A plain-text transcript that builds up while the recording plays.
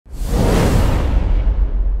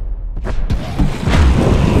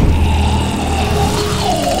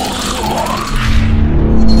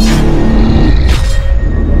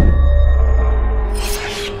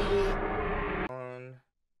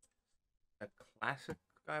classic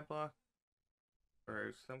skyblock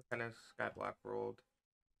or some kind of skyblock world.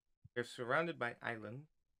 You're surrounded by islands.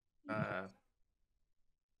 Uh,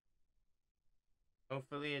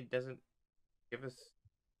 Hopefully it doesn't give us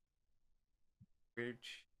weird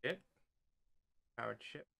shit, powered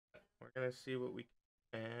ship. We're gonna see what we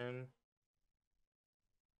can, and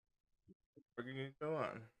we're gonna go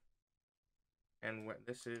on. And what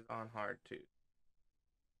this is on hard too.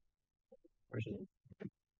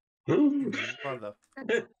 Motherfucker.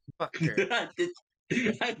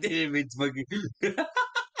 I didn't mean to fucking. Didn't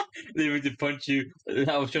mean to punch you.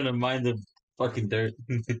 I was trying to mind the fucking dirt.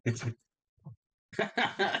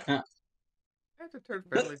 I have to turn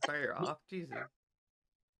friendly fire off. Jesus.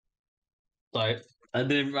 Sorry. I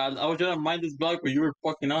didn't. I was trying to mind this block, but you were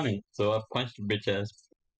fucking on it. So I punched your bitch ass.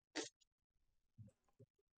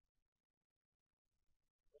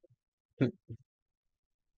 I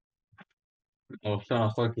was trying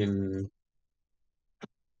to fucking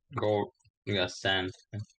go. You got sand.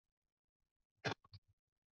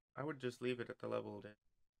 I would just leave it at the level that.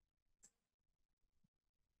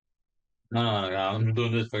 No. I'm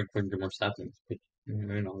doing this for get more saplings.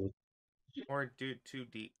 You know. Or do too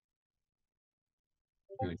deep.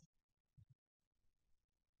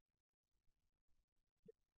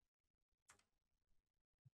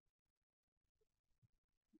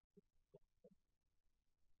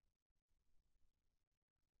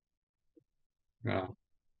 Yeah.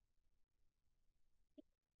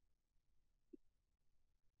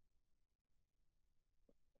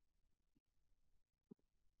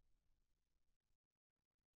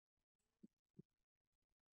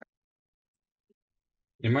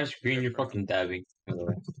 In my screen, you're Different. fucking dabbing. By the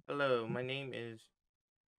way. Hello, my name is.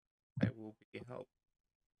 I will be help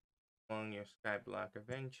along your skyblock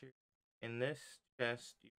adventure. In this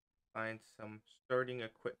chest, you find some starting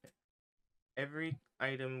equipment. Every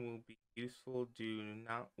item will be useful. Do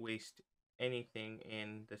not waste anything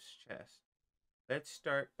in this chest. Let's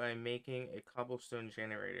start by making a cobblestone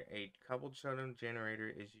generator. A cobblestone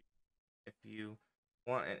generator is if you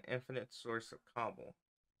want an infinite source of cobble.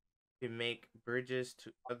 To make bridges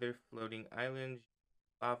to other floating islands,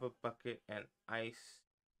 lava bucket and ice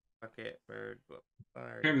bucket bird.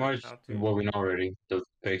 Pretty much How to. what we know already. The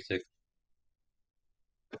basic.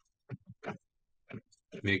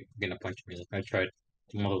 You're gonna punch me. I tried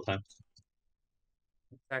multiple times.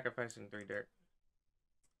 Sacrificing 3 dirt.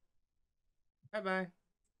 Bye bye.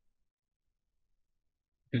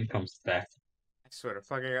 He comes back. I swear to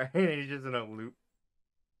fucking God, he's just in a loop.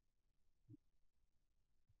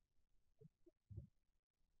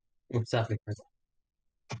 What's happening?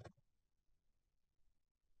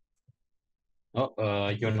 Oh,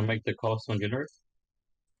 you wanna make the cobblestone generator?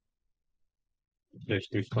 There's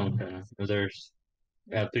 3 stones there. There's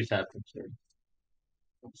yeah, 3 saplings there.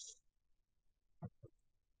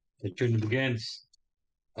 The journey begins.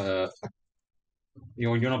 Uh, you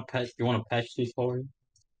wanna patch these forward?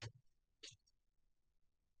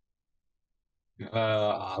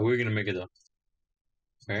 We're gonna make it though.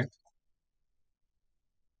 Okay.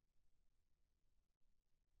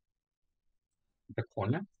 The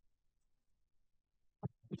corner.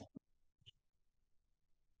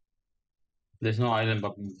 There's no island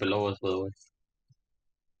but below us, by the way.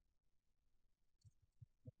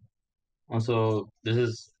 Also, this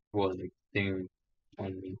is what like thing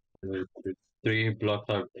on 3 blocks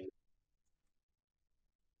out there.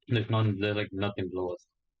 There's like nothing below us.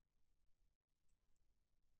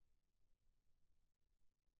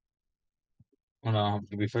 Oh no,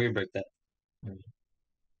 before you break that.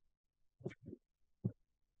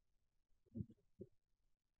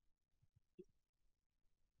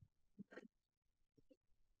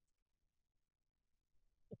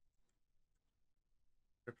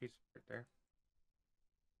 A piece right there.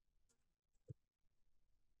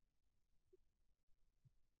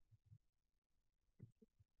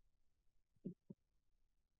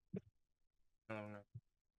 I don't know.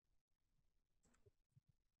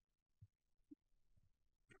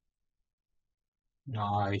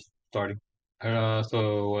 Nice starting.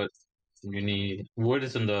 So what you need? Wood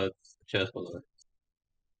is in the chest, by the way.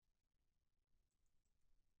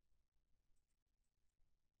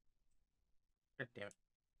 God damn it.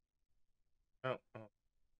 Oh.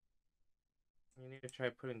 You need to try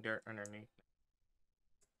putting dirt underneath.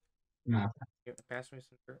 No, Pass me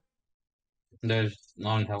some dirt. there's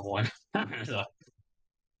none have one. So,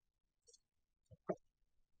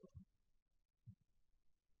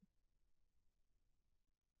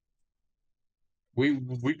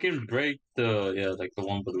 we can break like the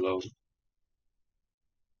one below,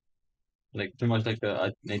 like pretty much like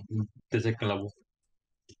the second level.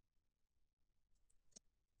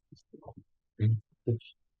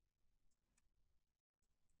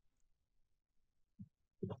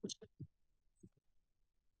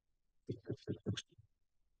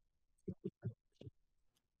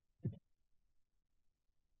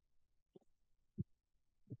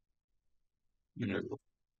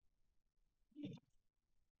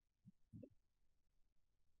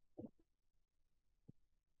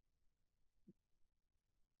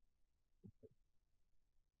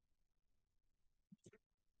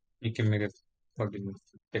 You can make a fucking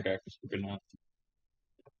pickaxe if you want.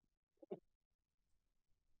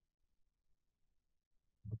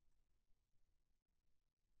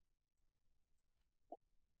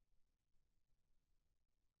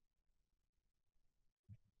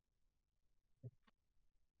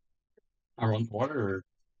 I run water or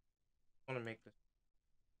I want to make this.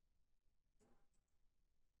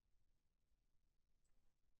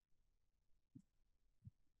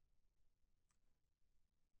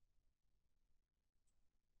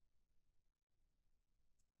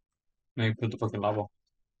 maybe put the fucking lava.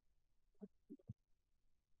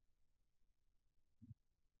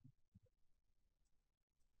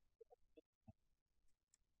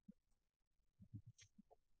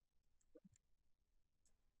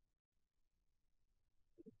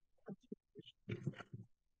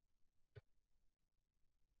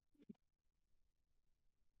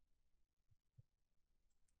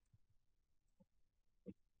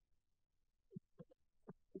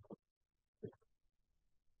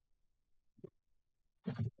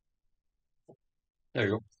 There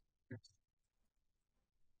you go.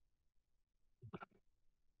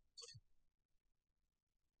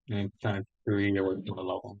 And kind of create away from the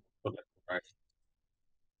lava. Put it right.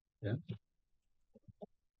 Yeah.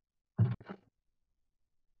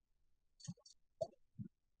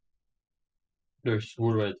 There's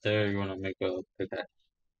wood right there. You want to make a pickaxe.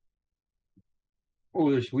 Oh,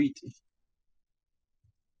 there's wheat.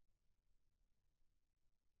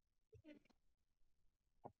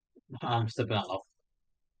 I'm stepping on lava.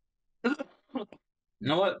 You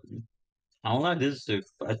know what? I don't like this.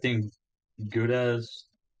 I think good as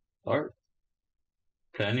art.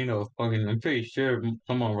 And you know, fucking, I'm pretty sure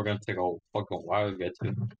someone we're gonna take a fucking while to get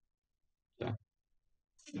to. So,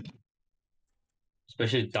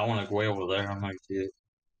 especially that one, like way over there. I'm like, yeah,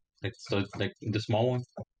 like so, like the small one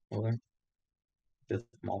over there, the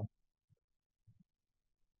small,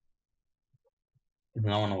 and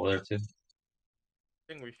that one over there too.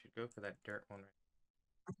 I think we should go for that dirt one,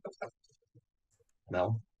 right? That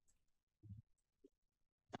one.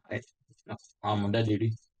 I, I'm on that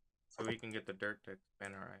duty. So we can get the dirt to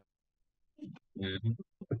expand our island.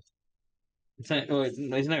 Mm-hmm. It's not. Oh,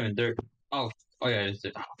 it's not even dirt. Oh, oh yeah, it's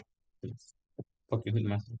dirt. Fucking who's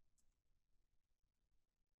messing?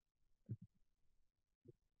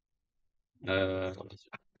 What is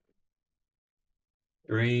it?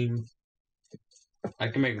 Green. I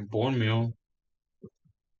can make a bone meal.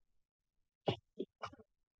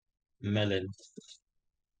 Melon.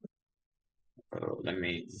 Let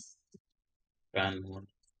me expand one.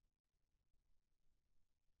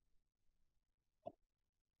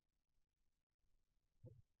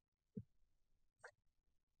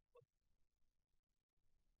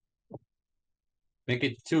 Make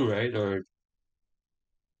it two, right? Or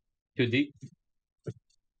too deep?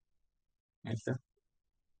 Like that?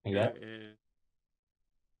 Like that? Two is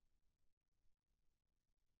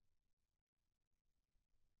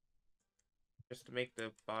just to make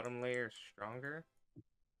the bottom layer stronger.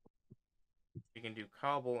 You can do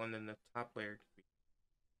cobble, and then the top layer can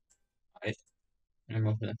be. I I'm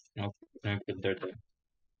open. No, I put dirt there.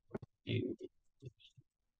 You-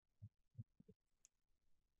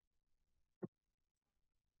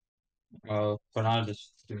 for now,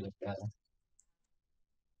 just do it like that.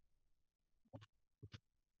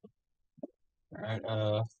 Alright,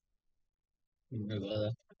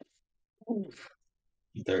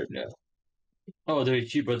 dirt, yeah. Oh, they're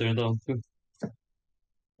cheaper than them too.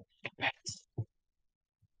 I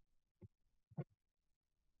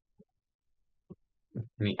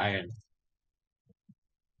mean, iron.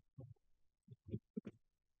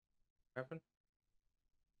 Happen?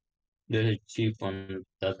 They're cheap on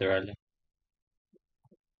the other island.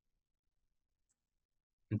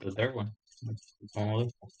 The third one. Oh,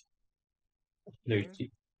 they're Green?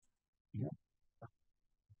 cheap. Yeah.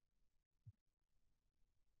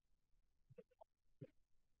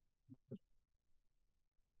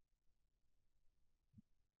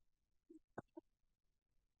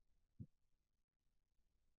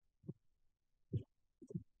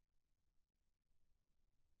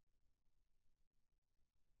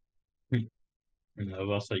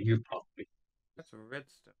 No, also you probably. That's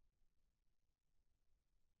redstone.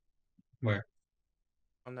 Where?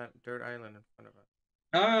 on that dirt island in front of us.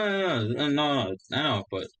 No, I know,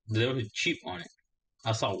 but they were cheap on it.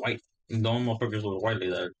 I saw white. The only motherfuckers were white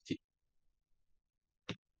that are cheap.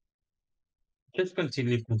 Just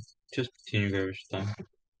continue, just continue garbage time.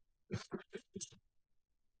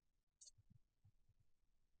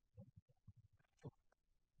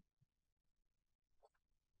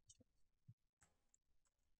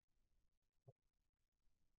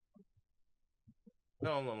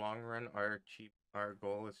 So in the long run, our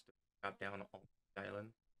goal is to cut down all the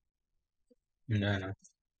islands. No, no,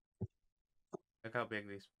 Look how big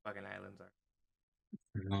these fucking islands are.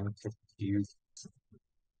 no, fuck you.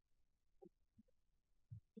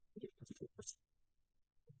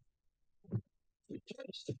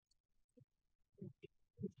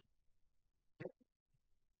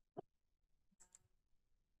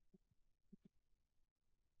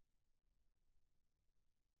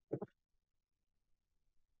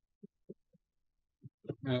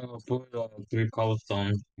 Put 3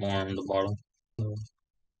 cobblestone more on the bottom. So,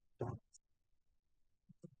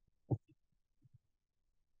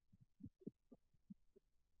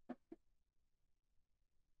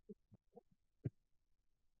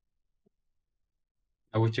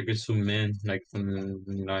 I wish I could zoom in like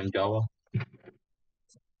in Java.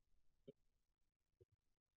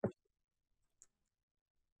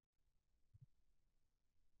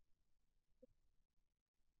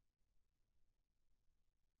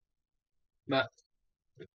 But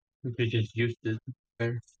if you just used it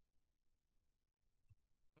better,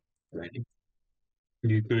 right?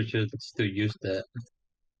 You could have just still used that.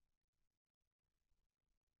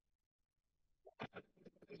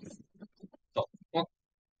 So, well,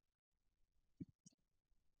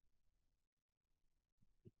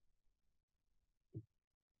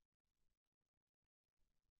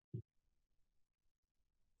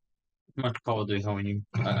 how much power do you have when you?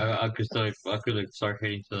 I could start. I could like start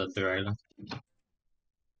heading to the other island.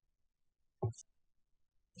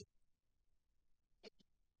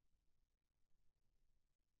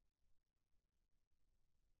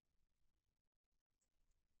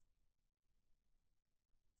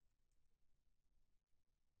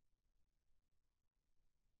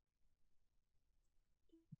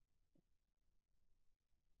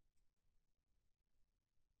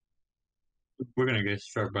 We're gonna get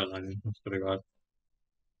struck by lightning. I swear to God.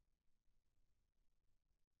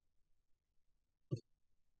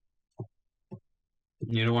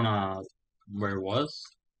 You don't wanna where it was?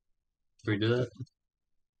 We do that.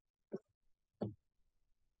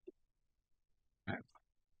 Alright,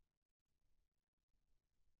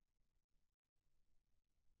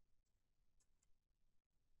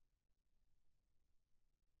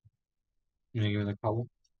 you give me the cobble.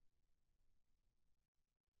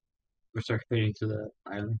 We start heading to the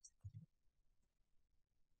island.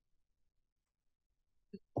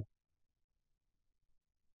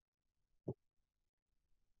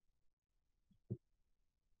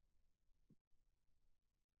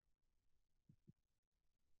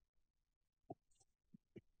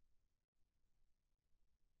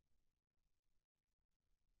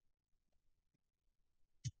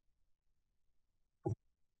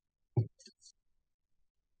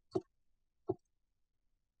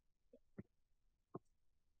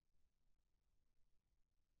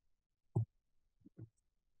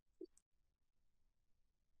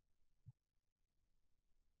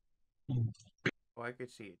 Oh, I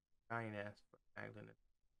could see a giant ass island.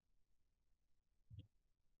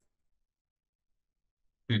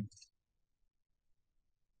 Hmm.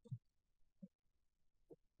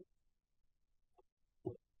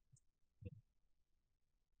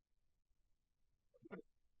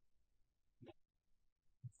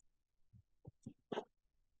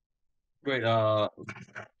 Wait,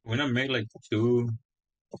 we're gonna make like 2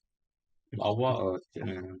 lava or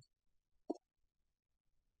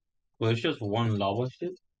well, it's just one lava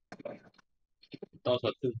shit. Thought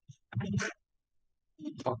so too.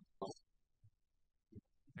 Fuck.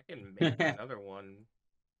 I can make another one.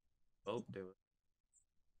 Both do it.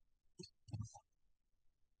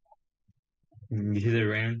 You see the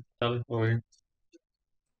rain, Sally, over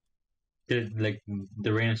here? Like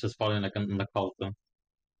the rain is just falling like on the cobblestone.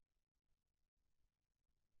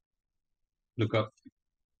 Look up,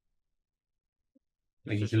 It's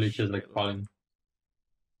like it's just a literally just like shitload. falling.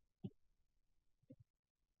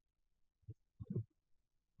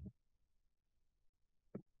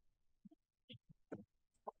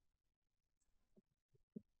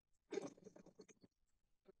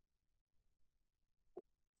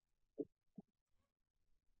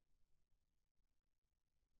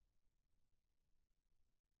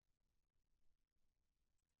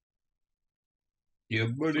 Yeah,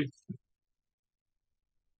 buddy.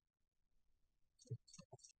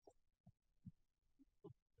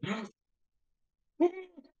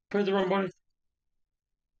 Press the wrong button.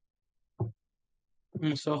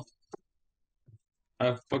 So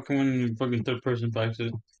I fucking went fucking third person by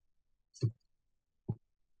accident.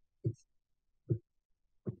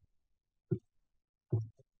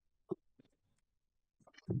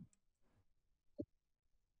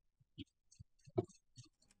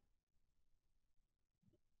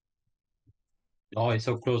 Oh, it's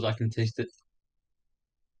so close I can taste it.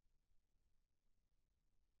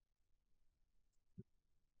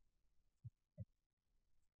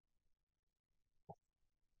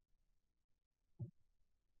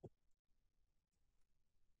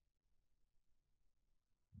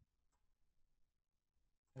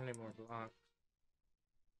 How many more blocks?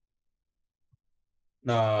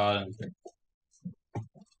 Uh,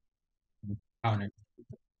 count it.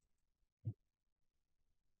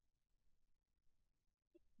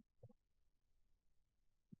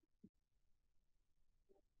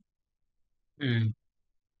 Hmm.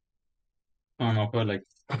 I don't know, but uh, like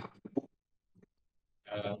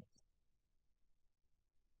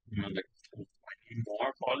 20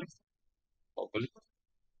 more probably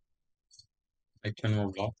like 10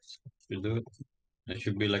 more blocks to do it. It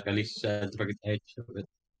should be like at least at the fucking edge of it.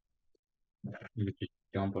 You could just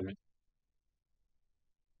jump on it.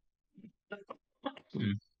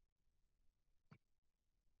 Hmm.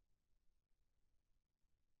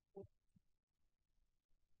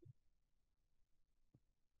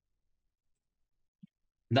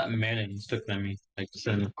 That melon stuck at me, like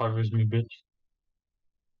suddenly covers me, bitch.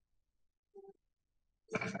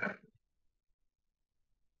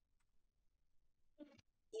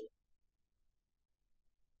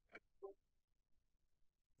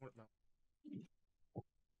 What no?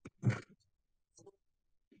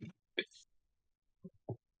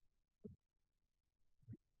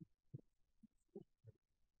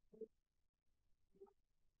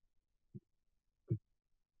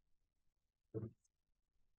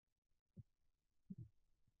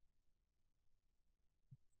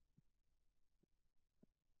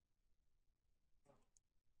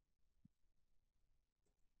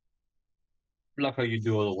 Like how you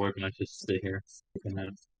do all the work and I just stay here looking at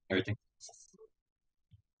everything.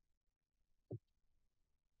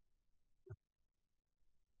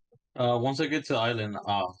 Once I get to the island,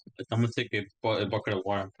 I'm gonna take a bucket of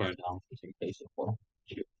water and put it down just in case of well,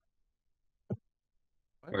 shoot.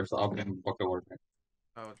 What? First, I'll bring a bucket of water.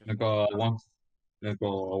 Oh, just Like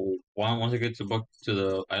once I get to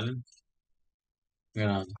the island, I'm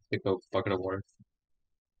gonna take a bucket of water.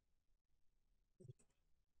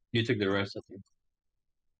 You took the rest, I think.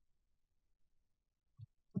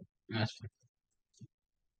 That's fine.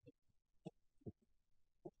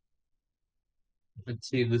 Let's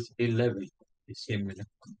see this 11. Let's see a minute.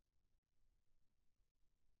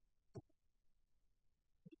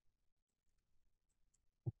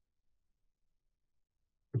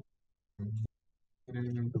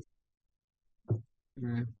 Mm,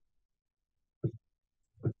 mm,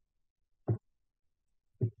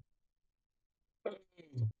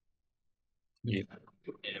 yeah,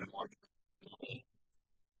 yeah, more.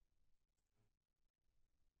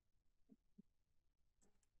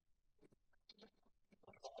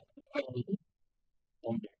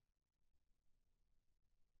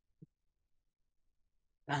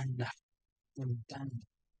 Panda, panda.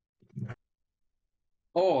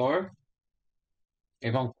 Or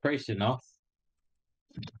if I'm crazy enough,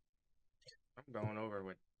 I'm going over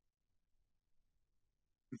with.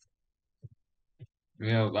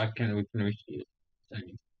 yeah, we can reach it.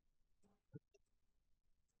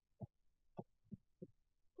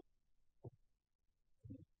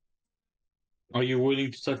 Are you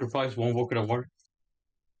willing to sacrifice one bucket of water?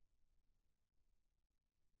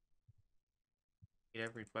 Eat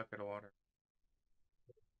every bucket of water.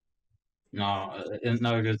 No,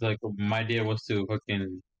 because like my idea was to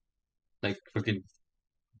fucking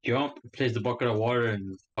jump, place the bucket of water,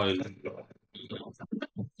 and probably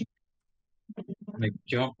like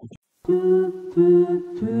jump.